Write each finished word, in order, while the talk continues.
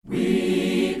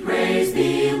Praise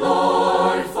thee,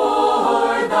 Lord,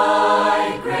 for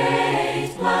thy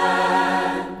great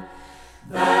plan,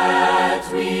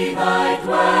 that we thy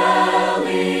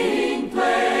dwelling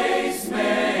place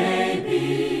may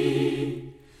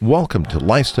be. Welcome to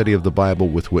Life Study of the Bible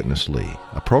with Witness Lee,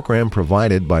 a program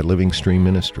provided by Living Stream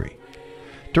Ministry.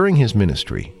 During his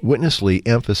ministry, Witness Lee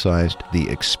emphasized the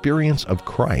experience of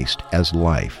Christ as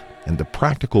life and the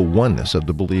practical oneness of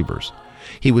the believers.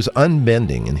 He was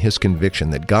unbending in his conviction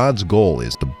that God's goal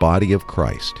is the body of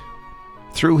Christ.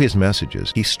 Through his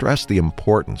messages, he stressed the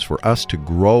importance for us to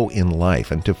grow in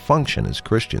life and to function as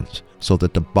Christians so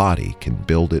that the body can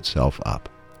build itself up.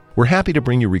 We're happy to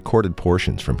bring you recorded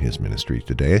portions from his ministry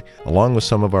today, along with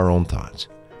some of our own thoughts,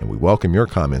 and we welcome your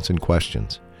comments and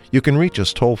questions. You can reach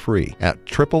us toll-free at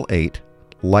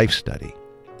 888-LIFE-STUDY.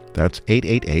 That's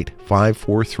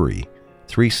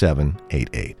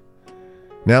 888-543-3788.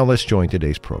 Now let's join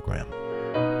today's program.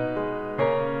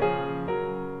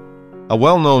 A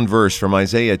well-known verse from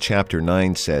Isaiah chapter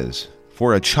 9 says,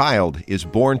 "For a child is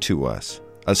born to us,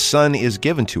 a son is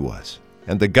given to us,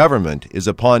 and the government is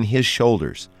upon his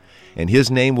shoulders, and his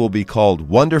name will be called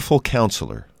Wonderful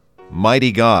Counselor,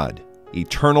 Mighty God,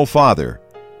 Eternal Father,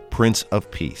 Prince of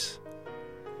Peace."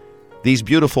 These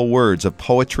beautiful words of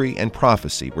poetry and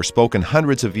prophecy were spoken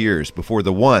hundreds of years before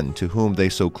the one to whom they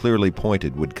so clearly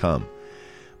pointed would come.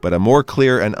 But a more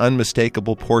clear and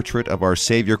unmistakable portrait of our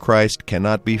Savior Christ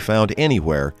cannot be found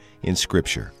anywhere in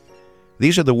Scripture.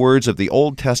 These are the words of the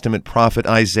Old Testament prophet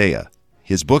Isaiah.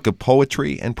 His book of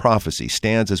poetry and prophecy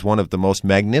stands as one of the most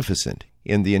magnificent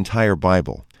in the entire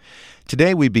Bible.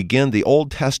 Today we begin the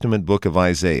Old Testament book of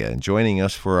Isaiah, and joining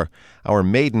us for our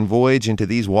maiden voyage into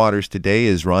these waters today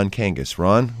is Ron Kangas.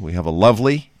 Ron, we have a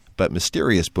lovely but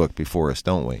mysterious book before us,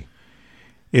 don't we?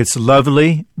 It's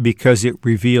lovely because it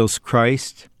reveals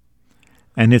Christ,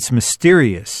 and it's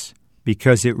mysterious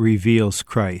because it reveals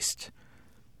Christ.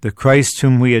 The Christ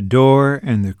whom we adore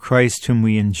and the Christ whom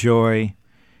we enjoy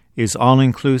is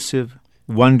all-inclusive,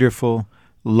 wonderful,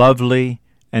 lovely,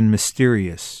 and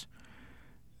mysterious.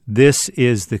 This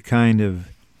is the kind of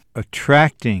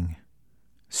attracting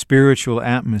spiritual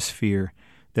atmosphere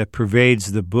that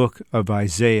pervades the book of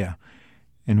Isaiah.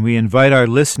 And we invite our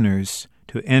listeners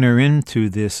to enter into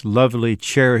this lovely,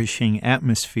 cherishing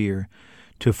atmosphere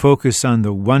to focus on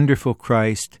the wonderful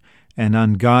Christ and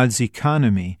on God's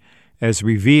economy as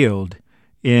revealed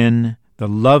in the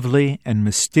lovely and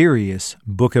mysterious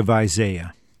book of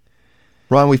Isaiah.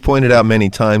 Ron, we've pointed out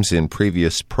many times in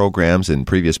previous programs and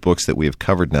previous books that we have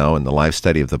covered now in the life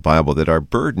study of the Bible that our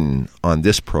burden on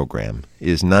this program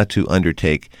is not to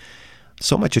undertake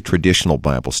so much a traditional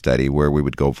Bible study where we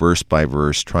would go verse by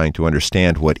verse trying to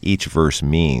understand what each verse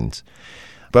means.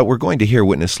 But we're going to hear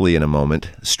Witness Lee in a moment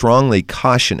strongly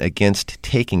caution against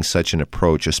taking such an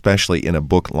approach, especially in a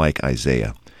book like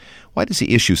Isaiah. Why does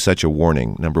he issue such a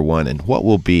warning, number one, and what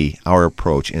will be our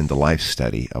approach in the life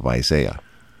study of Isaiah?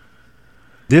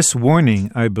 This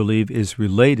warning, I believe, is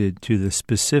related to the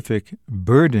specific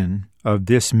burden of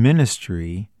this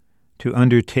ministry to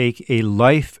undertake a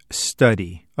life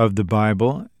study of the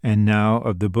Bible and now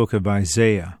of the book of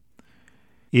Isaiah.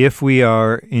 If we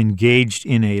are engaged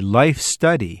in a life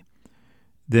study,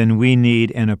 then we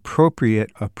need an appropriate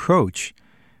approach,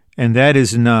 and that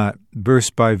is not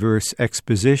verse-by-verse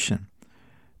exposition.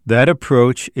 That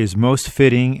approach is most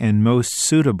fitting and most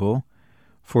suitable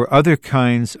for other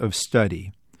kinds of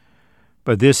study.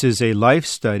 But this is a life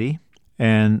study,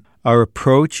 and our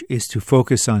approach is to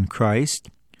focus on Christ.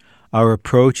 Our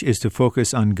approach is to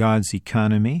focus on God's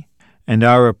economy. And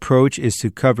our approach is to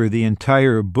cover the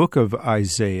entire book of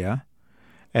Isaiah,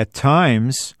 at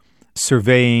times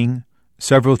surveying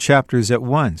several chapters at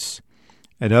once,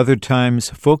 at other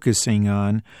times focusing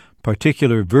on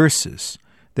particular verses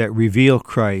that reveal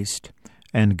Christ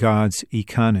and God's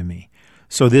economy.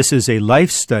 So this is a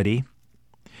life study.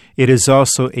 It is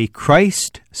also a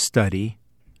Christ study,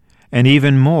 and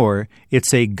even more,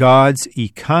 it's a God's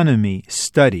economy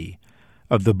study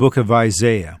of the book of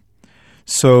Isaiah.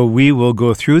 So we will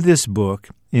go through this book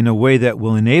in a way that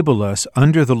will enable us,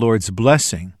 under the Lord's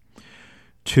blessing,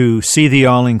 to see the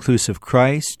all-inclusive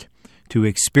Christ, to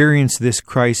experience this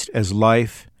Christ as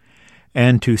life,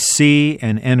 and to see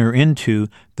and enter into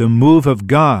the move of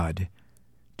God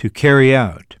to carry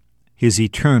out His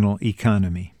eternal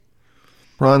economy.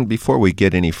 Ron, before we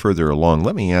get any further along,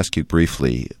 let me ask you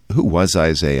briefly, who was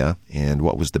Isaiah and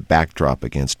what was the backdrop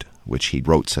against which he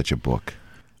wrote such a book?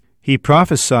 He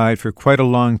prophesied for quite a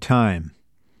long time,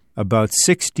 about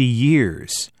 60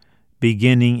 years,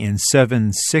 beginning in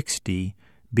 760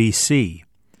 B.C.,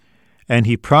 and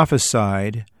he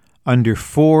prophesied under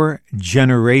 4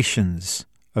 generations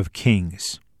of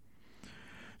kings.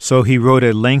 So he wrote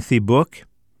a lengthy book,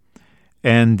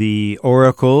 and the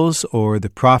oracles or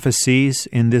the prophecies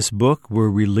in this book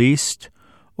were released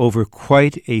over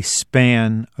quite a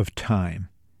span of time.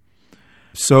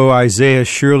 So Isaiah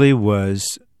surely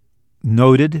was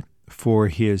noted for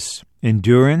his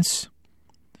endurance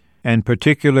and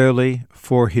particularly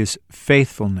for his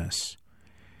faithfulness.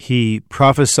 He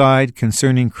prophesied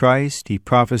concerning Christ. He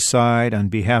prophesied on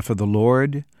behalf of the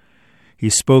Lord. He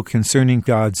spoke concerning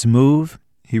God's move.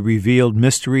 He revealed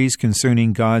mysteries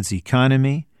concerning God's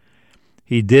economy.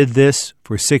 He did this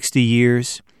for 60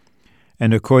 years,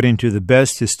 and according to the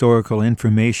best historical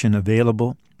information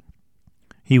available,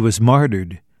 he was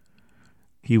martyred.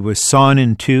 He was sawn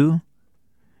in two.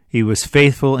 He was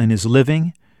faithful in his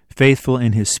living, faithful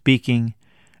in his speaking,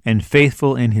 and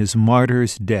faithful in his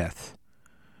martyr's death.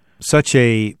 Such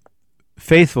a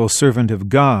faithful servant of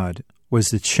God was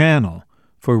the channel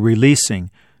for releasing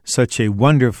such a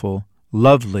wonderful,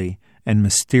 lovely, and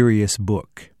mysterious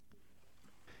book.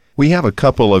 We have a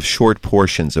couple of short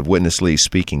portions of Witness Lee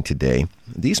speaking today.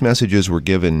 These messages were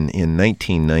given in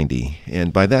 1990,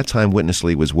 and by that time Witness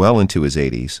Lee was well into his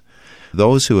 80s.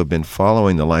 Those who have been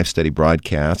following the Life Study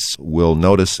broadcasts will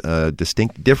notice a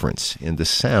distinct difference in the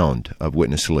sound of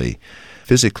Witness Lee.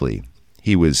 Physically,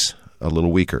 he was a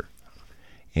little weaker,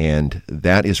 and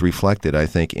that is reflected, I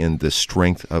think, in the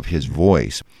strength of his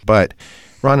voice. But,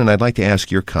 Ron, I'd like to ask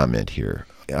your comment here.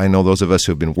 I know those of us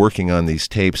who have been working on these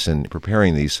tapes and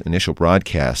preparing these initial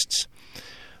broadcasts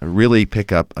really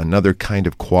pick up another kind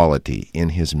of quality in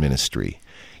his ministry.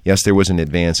 Yes, there was an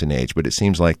advance in age, but it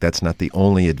seems like that's not the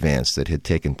only advance that had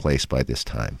taken place by this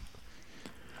time.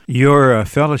 Your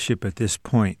fellowship at this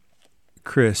point,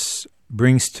 Chris,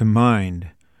 brings to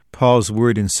mind Paul's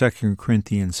word in 2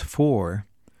 Corinthians 4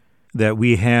 that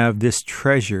we have this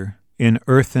treasure in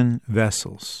earthen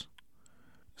vessels.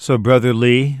 So Brother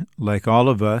Lee, like all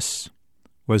of us,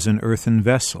 was an earthen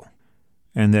vessel.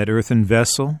 And that earthen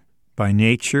vessel, by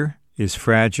nature, is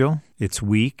fragile, it's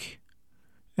weak.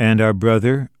 And our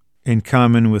brother, in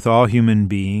common with all human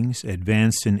beings,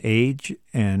 advanced in age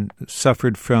and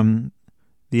suffered from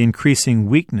the increasing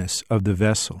weakness of the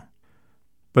vessel.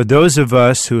 But those of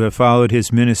us who have followed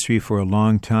his ministry for a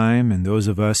long time, and those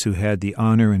of us who had the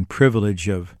honor and privilege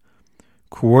of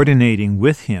coordinating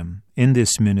with him in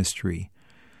this ministry,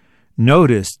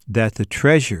 noticed that the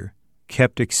treasure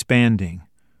kept expanding,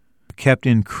 kept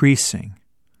increasing.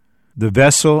 The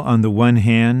vessel, on the one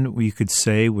hand, we could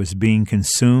say, was being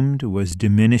consumed, was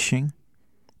diminishing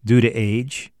due to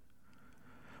age.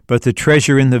 But the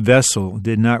treasure in the vessel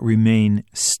did not remain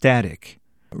static.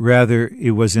 Rather,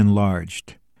 it was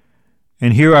enlarged.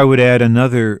 And here I would add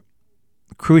another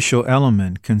crucial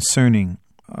element concerning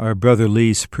our Brother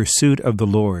Lee's pursuit of the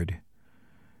Lord.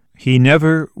 He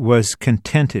never was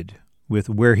contented with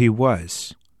where he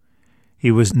was.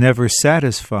 He was never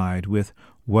satisfied with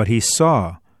what he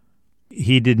saw.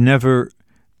 He did never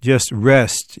just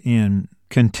rest in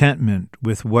contentment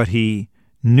with what he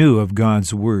knew of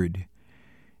God's Word.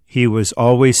 He was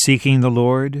always seeking the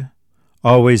Lord,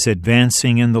 always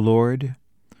advancing in the Lord,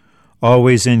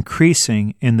 always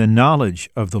increasing in the knowledge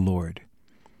of the Lord.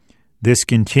 This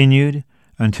continued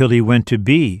until he went to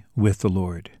be with the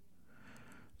Lord.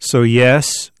 So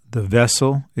yes, the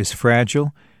vessel is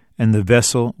fragile, and the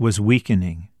vessel was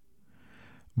weakening.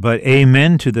 But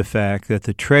amen to the fact that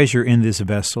the treasure in this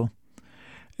vessel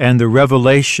and the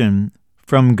revelation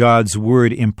from God's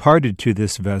Word imparted to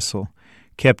this vessel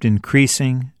kept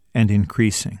increasing and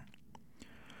increasing.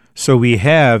 So we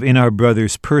have in our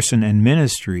brother's person and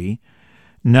ministry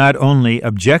not only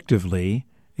objectively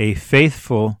a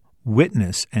faithful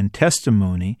witness and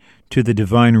testimony to the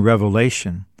divine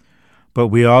revelation, but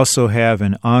we also have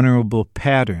an honorable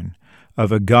pattern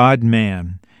of a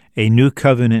God-man, a new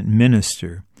covenant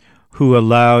minister, who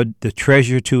allowed the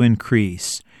treasure to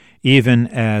increase, even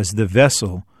as the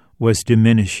vessel was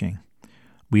diminishing.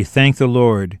 We thank the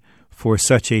Lord for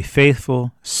such a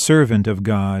faithful servant of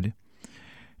God,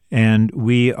 and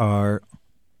we are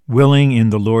willing in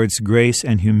the Lord's grace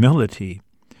and humility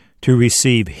to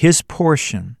receive His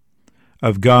portion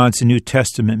of God's New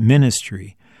Testament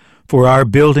ministry for our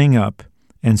building up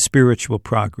and spiritual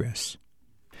progress.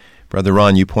 Brother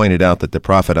Ron, you pointed out that the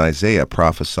prophet Isaiah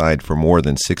prophesied for more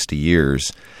than 60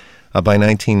 years. By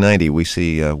 1990, we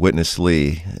see Witness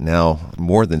Lee now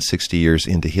more than 60 years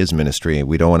into his ministry.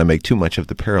 We don't want to make too much of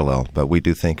the parallel, but we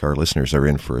do think our listeners are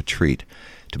in for a treat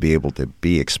to be able to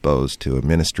be exposed to a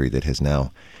ministry that has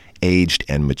now aged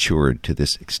and matured to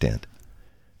this extent.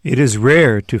 It is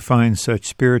rare to find such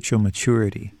spiritual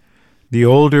maturity. The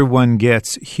older one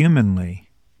gets humanly,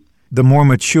 the more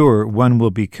mature one will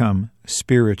become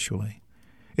spiritually.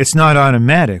 It's not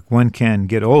automatic. One can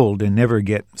get old and never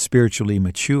get spiritually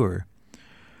mature.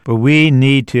 But we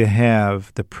need to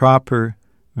have the proper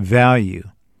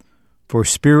value for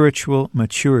spiritual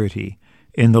maturity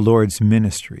in the Lord's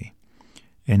ministry.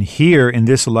 And here in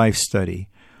this life study,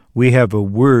 we have a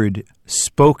word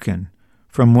spoken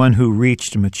from one who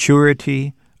reached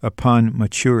maturity upon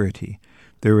maturity.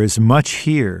 There is much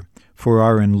here for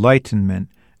our enlightenment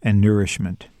and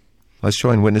nourishment. Let's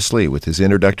join Witness Lee with his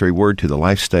introductory word to the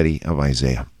life study of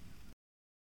Isaiah.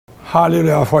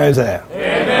 Hallelujah for Isaiah.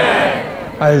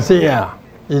 Amen. Isaiah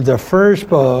is the first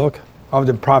book of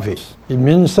the prophets. It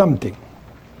means something.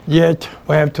 Yet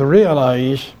we have to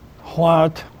realize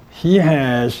what he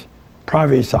has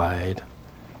prophesied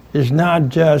is not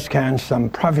just kind of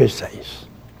some prophecies.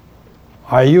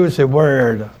 I use the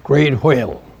word great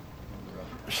whale.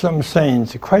 Some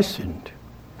saints questioned,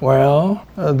 well,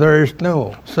 there is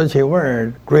no such a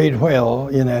word, great whale,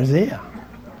 in Isaiah.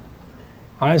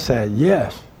 I said,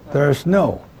 yes, there's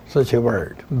no such a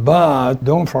word. But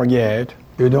don't forget,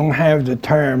 you don't have the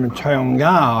term triune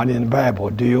God in the Bible,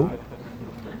 do you?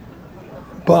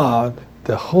 But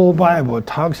the whole Bible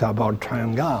talks about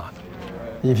triune God.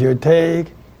 If you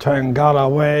take triune God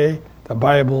away, the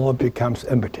Bible becomes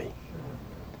empty.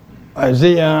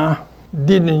 Isaiah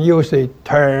didn't use the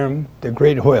term the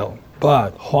great whale,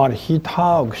 but what he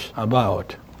talks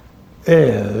about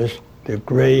is the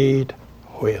great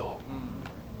whale.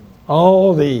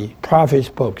 All the prophets'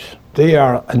 books, they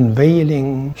are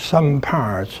unveiling some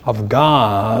parts of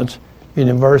God's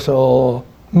universal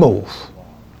move.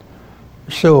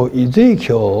 So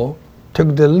Ezekiel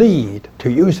took the lead to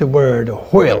use the word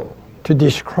whale to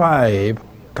describe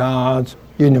God's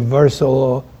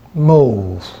universal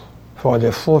move for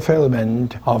the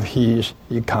fulfillment of his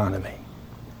economy.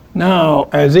 Now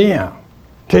Isaiah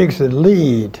takes the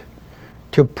lead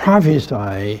to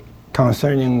prophesy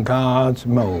concerning God's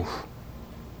move.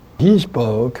 His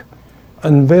book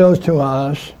unveils to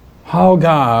us how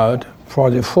God, for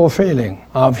the fulfilling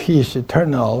of his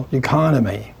eternal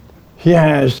economy, he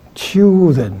has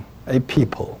chosen a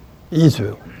people,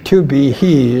 Israel, to be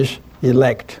his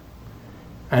elect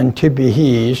and to be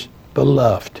his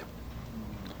beloved.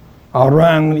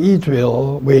 Around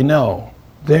Israel, we know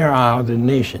there are the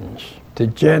nations, the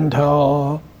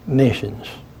Gentile nations.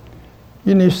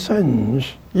 In a sense,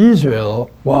 Israel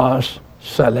was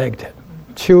selected,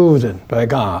 chosen by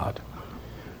God,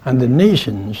 and the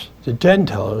nations, the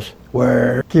Gentiles,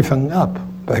 were given up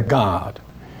by God.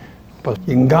 But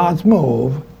in God's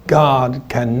move, God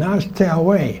cannot stay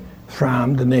away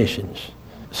from the nations.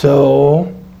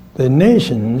 So the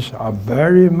nations are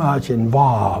very much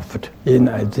involved in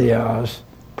Isaiah's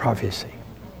prophecy.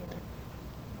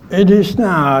 It is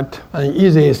not an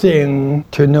easy thing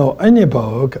to know any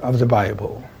book of the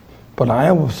Bible, but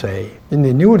I will say in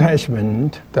the New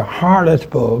Testament, the hardest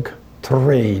book to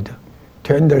read,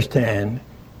 to understand,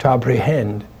 to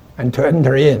apprehend, and to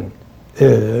enter in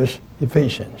is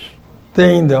Ephesians.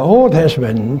 Then in the Old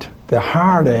Testament, the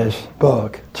hardest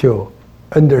book to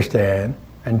understand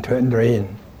and to enter in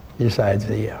is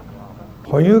Isaiah.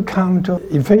 When you come to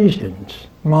Ephesians,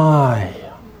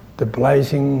 the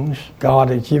blessings God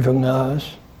has given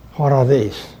us, what are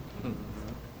these?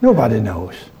 Nobody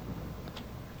knows.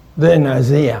 Then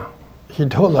Isaiah, he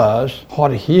told us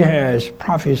what he has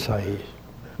prophesied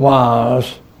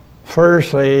was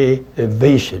firstly a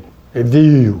vision, a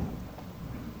view.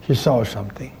 He saw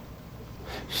something.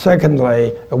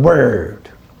 Secondly, a word.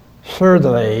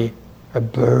 Thirdly, a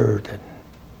burden.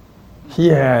 He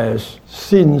has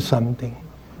seen something.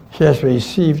 He has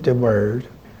received the word,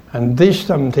 and this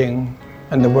something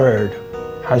and the word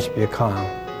has become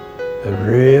a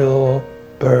real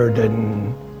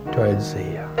burden to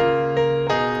Isaiah.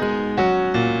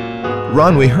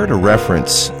 Ron, we heard a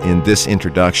reference in this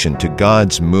introduction to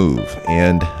God's move,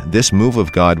 and this move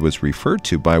of God was referred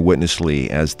to by Witness Lee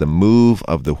as the move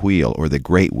of the wheel or the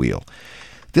great wheel.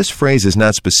 This phrase is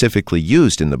not specifically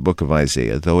used in the book of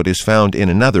Isaiah, though it is found in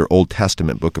another Old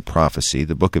Testament book of prophecy,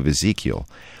 the book of Ezekiel.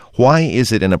 Why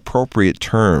is it an appropriate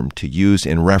term to use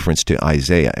in reference to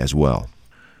Isaiah as well?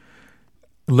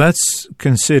 Let's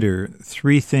consider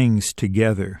three things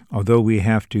together, although we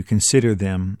have to consider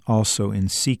them also in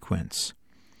sequence.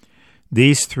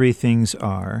 These three things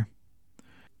are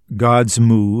God's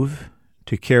move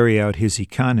to carry out his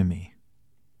economy,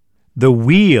 the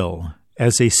wheel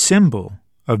as a symbol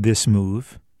of this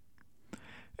move,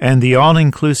 and the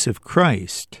all-inclusive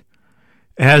Christ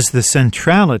as the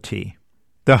centrality,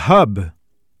 the hub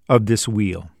of this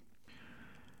wheel.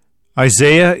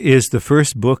 Isaiah is the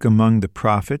first book among the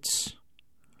prophets.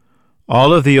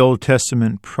 All of the Old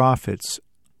Testament prophets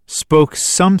spoke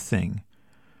something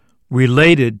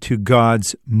related to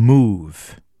God's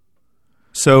move.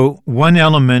 So one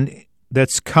element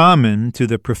that's common to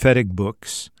the prophetic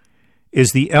books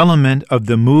is the element of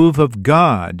the move of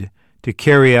God to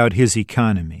carry out his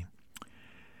economy.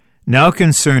 Now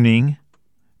concerning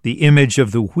the image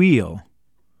of the wheel.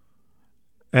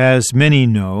 As many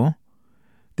know,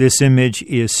 this image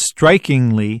is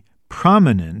strikingly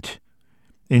prominent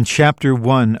in chapter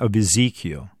 1 of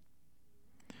Ezekiel.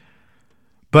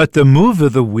 But the move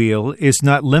of the wheel is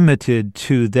not limited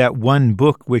to that one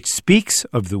book which speaks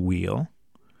of the wheel.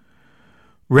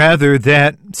 Rather,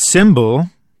 that symbol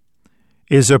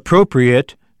is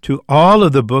appropriate to all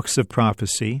of the books of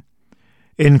prophecy,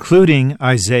 including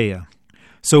Isaiah.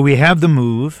 So we have the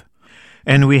move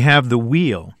and we have the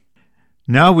wheel.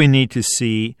 Now we need to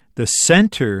see the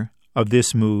center of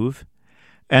this move,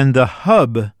 and the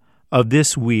hub of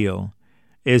this wheel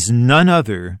is none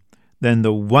other than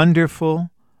the wonderful,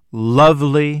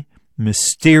 lovely,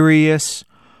 mysterious,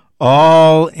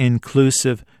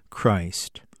 all-inclusive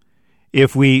Christ.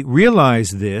 If we realize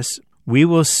this, we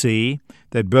will see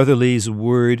that Brother Lee's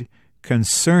word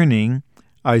concerning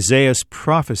Isaiah's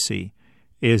prophecy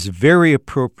is very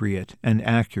appropriate and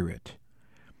accurate.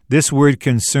 This word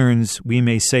concerns, we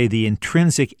may say, the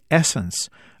intrinsic essence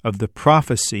of the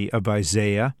prophecy of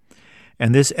Isaiah,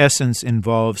 and this essence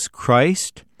involves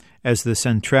Christ as the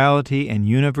centrality and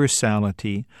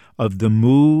universality of the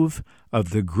move of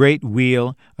the great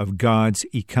wheel of God's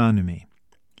economy.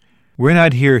 We're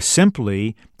not here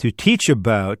simply to teach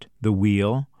about the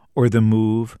wheel or the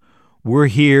move. We're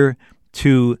here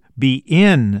to be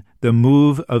in the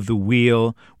move of the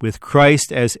wheel with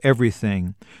Christ as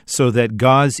everything, so that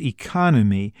God's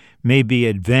economy may be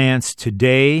advanced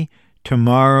today,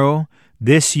 tomorrow,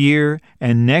 this year,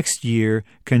 and next year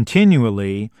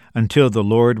continually until the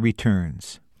Lord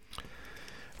returns.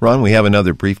 Ron, we have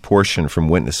another brief portion from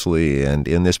Witness Lee, and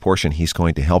in this portion he's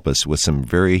going to help us with some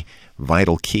very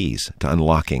vital keys to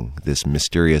unlocking this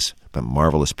mysterious but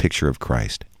marvelous picture of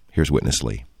Christ. Here's Witness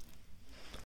Lee.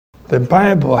 The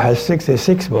Bible has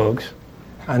 66 books,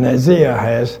 and Isaiah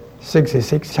has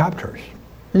 66 chapters.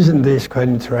 Isn't this quite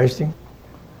interesting?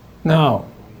 Now,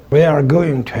 we are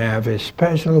going to have a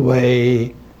special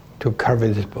way to cover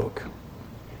this book.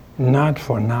 Not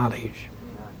for knowledge,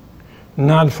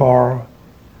 not for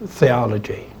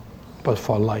theology, but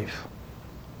for life.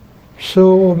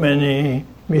 So many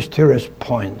mysterious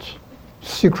points,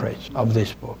 secrets of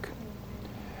this book.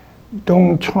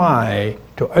 Don't try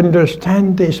to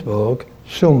understand this book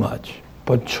so much,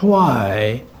 but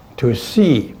try to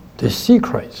see the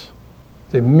secrets,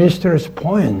 the mysterious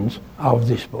points of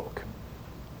this book.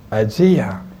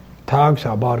 Isaiah talks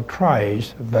about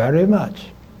Christ very much.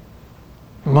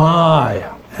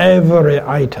 Every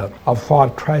item of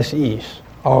what Christ is,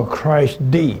 or Christ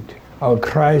did, or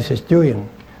Christ is doing,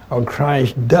 or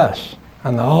Christ does,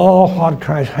 and all what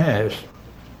Christ has,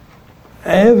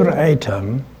 every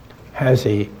item has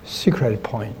a secret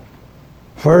point.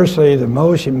 Firstly, the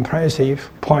most impressive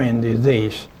point is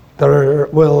this: there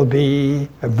will be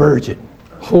a virgin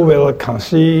who will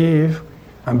conceive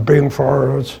and bring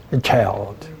forth a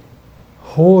child,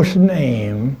 whose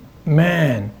name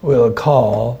man will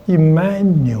call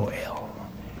Emmanuel.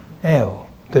 El,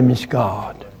 that means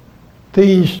God.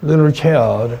 This little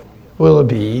child will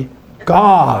be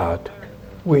God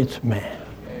with man.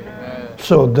 Amen.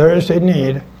 So there is a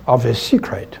need of a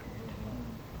secret.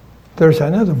 There's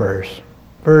another verse,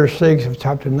 verse 6 of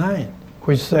chapter 9,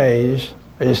 which says,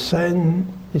 a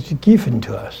son is given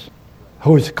to us,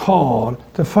 who is called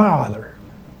the Father,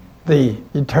 the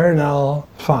eternal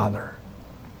Father.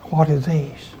 What is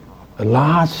this? A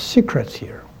lot of secrets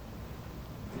here.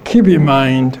 Keep in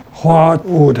mind what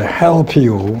would help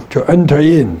you to enter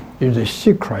in the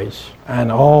secrets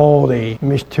and all the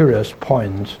mysterious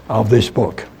points of this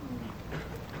book.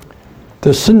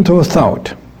 The central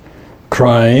thought: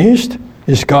 Christ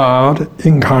is God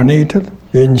incarnated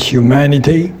in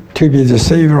humanity to be the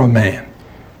Savior of man,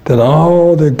 that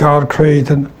all the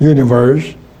God-created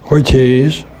universe, which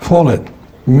is fallen,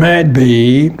 might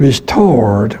be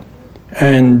restored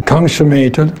and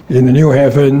consummated in the new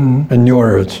heaven and new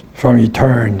earth from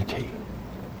eternity.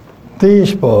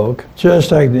 This book,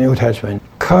 just like the New Testament,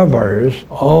 covers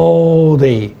all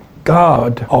the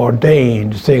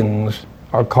God-ordained things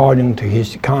according to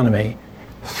his economy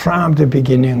from the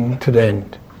beginning to the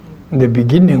end. The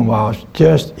beginning was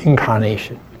just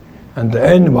incarnation, and the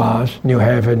end was new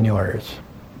heaven, new earth.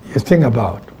 You think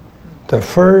about the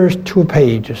first 2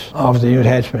 pages of the New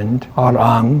Testament are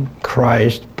on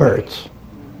Christ's birth,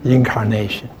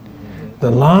 incarnation.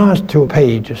 The last 2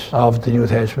 pages of the New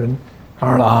Testament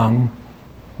are on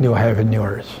new heaven, new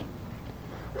earth.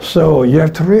 So you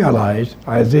have to realize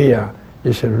Isaiah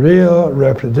is a real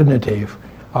representative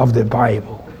of the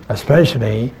Bible,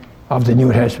 especially of the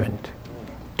New Testament.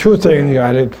 Two things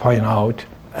I like to point out.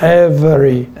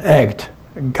 Every act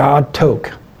God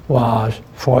took was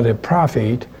for the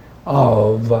profit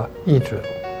of Israel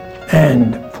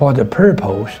and for the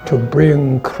purpose to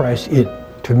bring Christ in,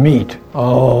 to meet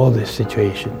all the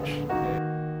situations.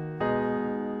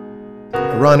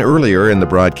 Ron, earlier in the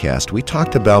broadcast, we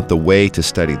talked about the way to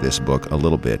study this book a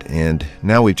little bit, and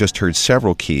now we've just heard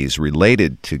several keys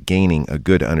related to gaining a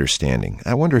good understanding.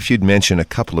 I wonder if you'd mention a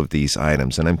couple of these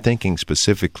items, and I'm thinking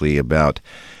specifically about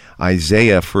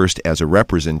Isaiah first as a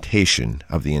representation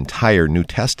of the entire New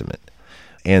Testament,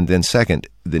 and then second,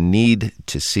 the need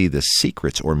to see the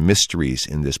secrets or mysteries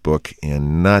in this book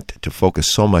and not to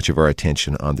focus so much of our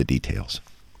attention on the details.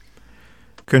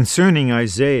 Concerning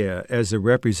Isaiah as a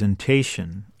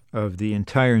representation of the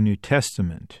entire New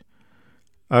Testament,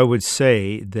 I would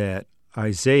say that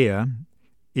Isaiah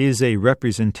is a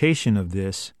representation of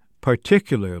this,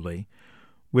 particularly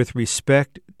with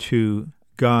respect to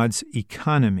God's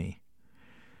economy.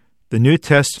 The New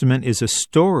Testament is a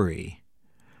story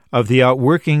of the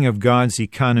outworking of God's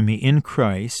economy in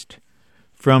Christ,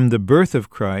 from the birth of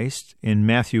Christ in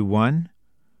Matthew 1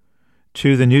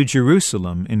 to the New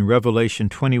Jerusalem in Revelation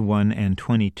 21 and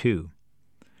 22.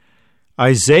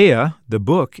 Isaiah, the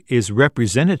book, is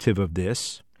representative of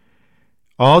this.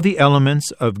 All the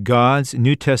elements of God's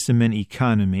New Testament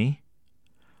economy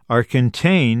are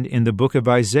contained in the book of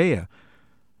Isaiah.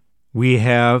 We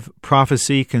have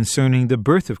prophecy concerning the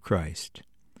birth of Christ,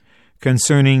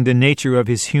 concerning the nature of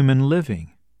his human living.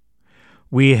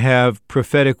 We have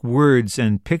prophetic words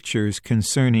and pictures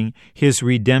concerning his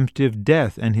redemptive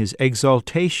death and his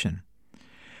exaltation.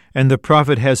 And the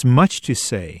prophet has much to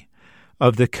say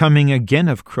of the coming again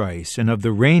of Christ and of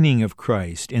the reigning of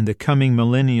Christ in the coming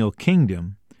millennial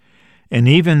kingdom. And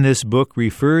even this book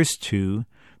refers to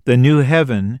the new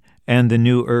heaven and the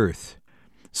new earth.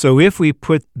 So if we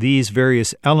put these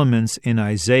various elements in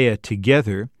Isaiah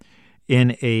together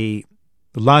in a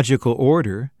logical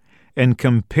order, and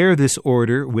compare this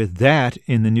order with that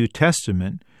in the New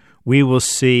Testament, we will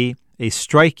see a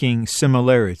striking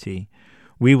similarity.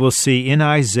 We will see in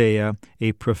Isaiah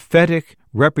a prophetic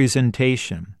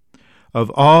representation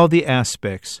of all the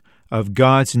aspects of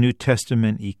God's New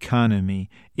Testament economy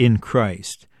in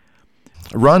Christ.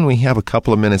 Ron, we have a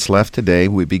couple of minutes left today.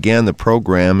 We began the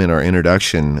program in our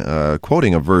introduction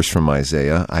quoting a verse from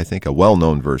Isaiah, I think a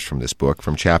well-known verse from this book,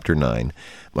 from chapter 9,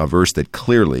 a verse that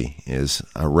clearly is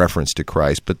a reference to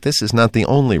Christ. But this is not the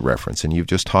only reference, and you've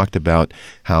just talked about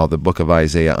how the book of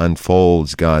Isaiah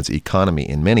unfolds God's economy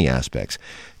in many aspects.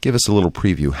 Give us a little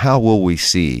preview. How will we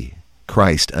see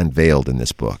Christ unveiled in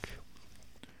this book?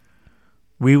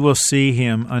 We will see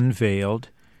him unveiled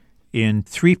in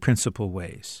three principal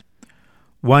ways.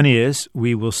 One is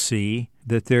we will see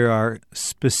that there are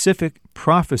specific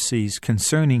prophecies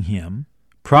concerning him,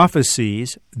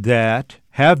 prophecies that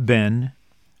have been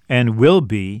and will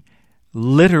be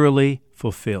literally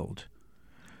fulfilled.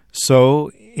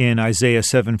 So in Isaiah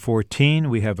 7:14,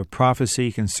 we have a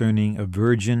prophecy concerning a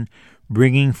virgin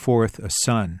bringing forth a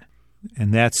son,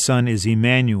 and that son is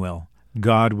Emmanuel,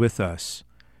 God with us.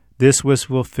 This was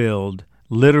fulfilled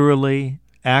literally,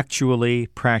 actually,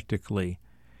 practically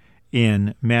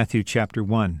in Matthew chapter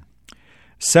 1.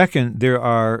 Second, there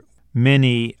are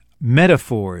many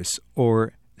metaphors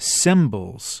or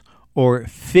symbols or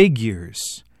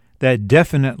figures that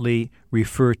definitely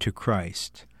refer to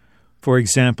Christ. For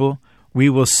example, we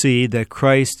will see that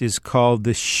Christ is called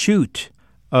the shoot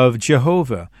of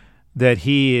Jehovah, that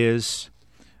he is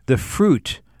the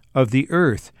fruit of the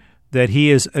earth, that he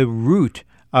is a root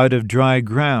out of dry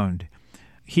ground.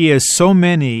 He has so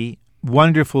many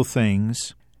wonderful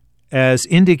things as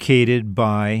indicated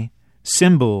by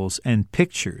symbols and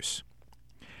pictures.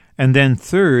 And then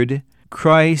third,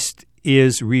 Christ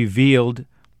is revealed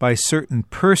by certain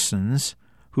persons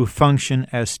who function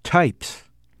as types.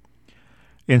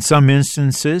 In some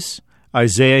instances,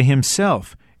 Isaiah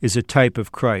himself is a type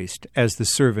of Christ as the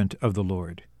servant of the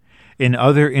Lord. In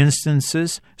other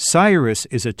instances, Cyrus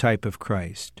is a type of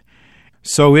Christ.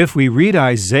 So if we read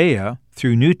Isaiah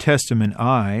through New Testament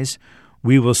eyes,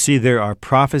 we will see there are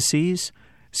prophecies,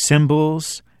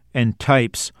 symbols, and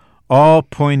types all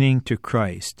pointing to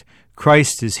Christ.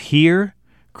 Christ is here.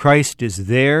 Christ is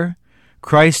there.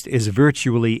 Christ is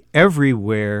virtually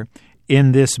everywhere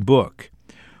in this book.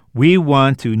 We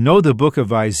want to know the book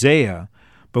of Isaiah,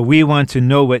 but we want to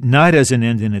know it not as an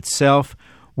end in itself.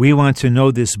 We want to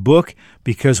know this book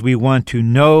because we want to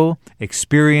know,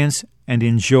 experience, and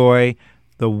enjoy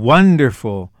the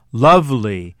wonderful,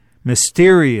 lovely,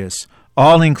 mysterious,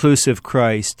 all-inclusive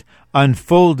Christ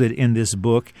unfolded in this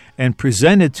book and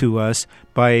presented to us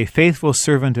by a faithful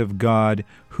servant of God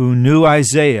who knew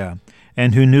Isaiah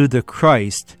and who knew the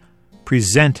Christ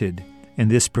presented in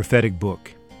this prophetic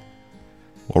book.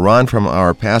 Well, Ron, from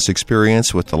our past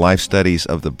experience with the life studies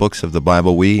of the books of the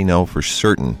Bible, we know for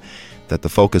certain that the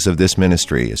focus of this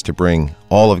ministry is to bring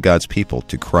all of God's people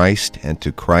to Christ and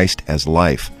to Christ as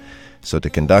life. So to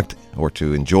conduct or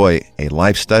to enjoy a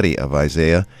life study of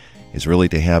Isaiah is really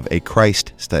to have a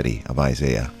Christ study of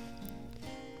Isaiah.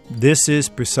 This is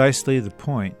precisely the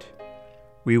point.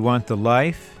 We want the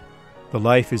life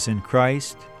is in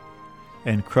Christ,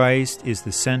 and Christ is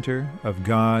the center of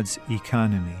God's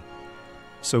economy.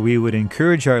 So we would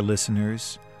encourage our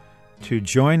listeners to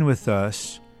join with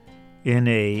us in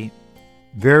a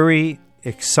very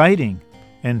exciting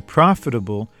and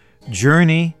profitable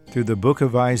journey through the book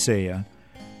of Isaiah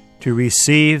to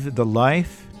receive the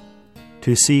life,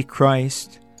 to see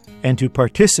Christ, and to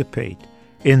participate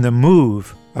in the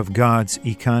move of God's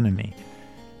economy.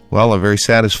 Well, a very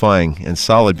satisfying and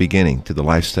solid beginning to the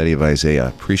life study of Isaiah.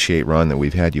 Appreciate, Ron, that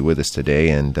we've had you with us today,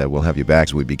 and we'll have you back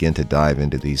as we begin to dive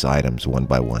into these items one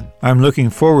by one. I'm looking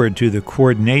forward to the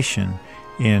coordination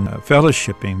in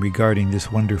fellowshipping regarding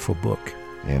this wonderful book.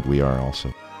 And we are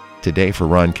also. Today, for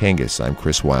Ron Kangas, I'm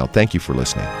Chris Wilde. Thank you for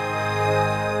listening.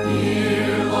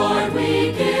 Dear Lord,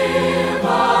 we give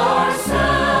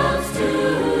ourselves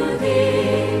to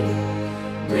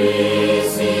Thee.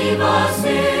 Receive us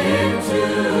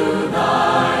into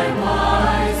Thy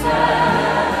wise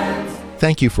hands.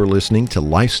 Thank you for listening to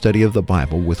Life Study of the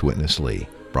Bible with Witness Lee,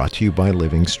 brought to you by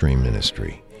Living Stream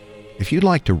Ministry. If you'd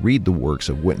like to read the works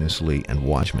of Witness Lee and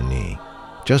Watchman Nee,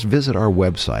 just visit our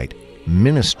website,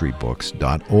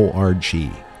 ministrybooks.org.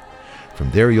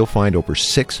 From there you'll find over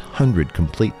 600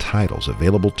 complete titles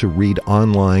available to read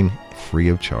online free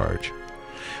of charge.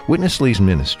 Witness Lee's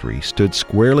ministry stood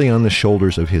squarely on the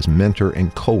shoulders of his mentor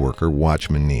and co-worker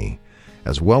Watchman Nee,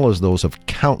 as well as those of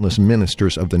countless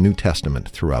ministers of the New Testament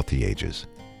throughout the ages.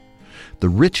 The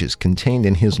riches contained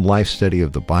in his life study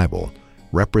of the Bible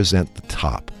represent the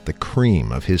top, the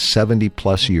cream of his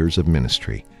 70-plus years of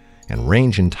ministry, and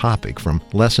range in topic from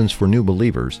lessons for new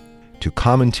believers to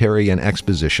commentary and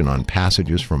exposition on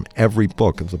passages from every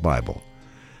book of the Bible.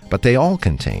 But they all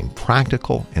contain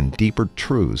practical and deeper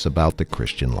truths about the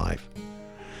Christian life.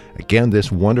 Again,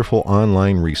 this wonderful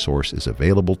online resource is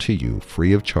available to you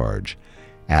free of charge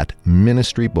at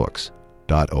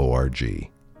ministrybooks.org.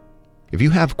 If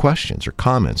you have questions or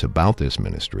comments about this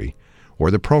ministry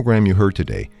or the program you heard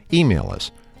today, email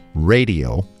us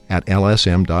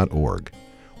radio@lsm.org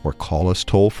or call us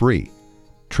toll-free,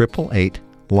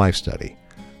 888-LIFE-STUDY.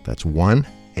 That's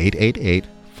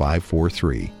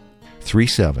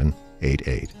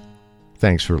 1-888-543-3788.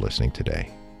 Thanks for listening today.